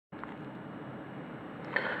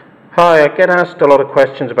Hi, I get asked a lot of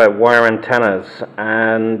questions about wire antennas,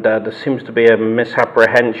 and there seems to be a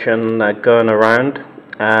misapprehension going around,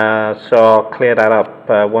 so I'll clear that up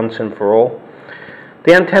once and for all.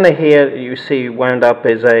 The antenna here you see wound up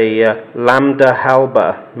is a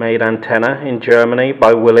Lambdahalbe made antenna in Germany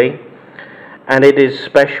by Willie, and it is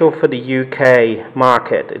special for the UK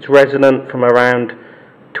market. It's resonant from around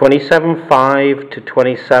 27.5 to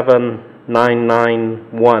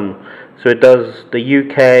 27.991. So it does the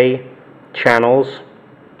UK channels,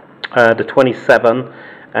 the 27,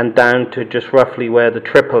 and down to just roughly where the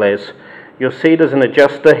triple is. You'll see there's an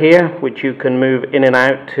adjuster here which you can move in and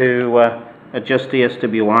out to adjust the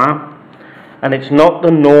SWR, and it's not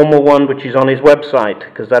the normal one which is on his website,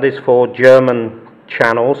 because that is for German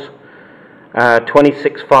channels,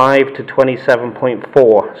 26.5 to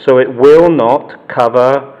 27.4, so it will not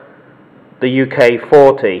cover the UK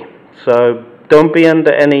 40. So don't be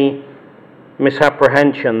under any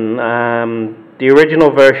misapprehension. The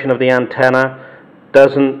original version of the antenna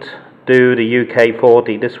doesn't do the UK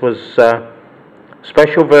 40. This was a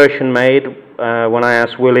special version made when I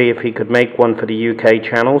asked Willie if he could make one for the UK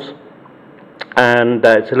channels, and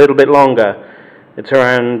it's a little bit longer. It's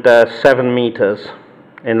around 7 meters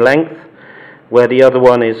in length, where the other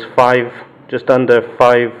one is just under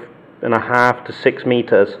 5.5 to 6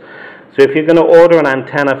 meters. So if you're going to order an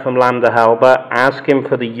antenna from Lambdahalbe, ask him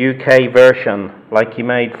for the UK version like he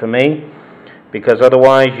made for me, because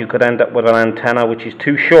otherwise you could end up with an antenna which is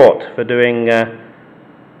too short for doing the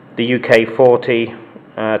UK 40,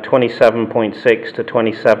 27.6 to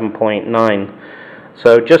 27.9.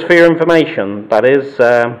 So just for your information, that is,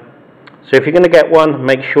 so if you're going to get one,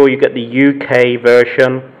 make sure you get the UK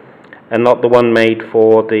version and not the one made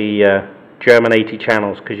for the German 80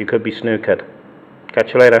 channels, because you could be snookered.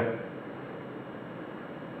 Catch you later.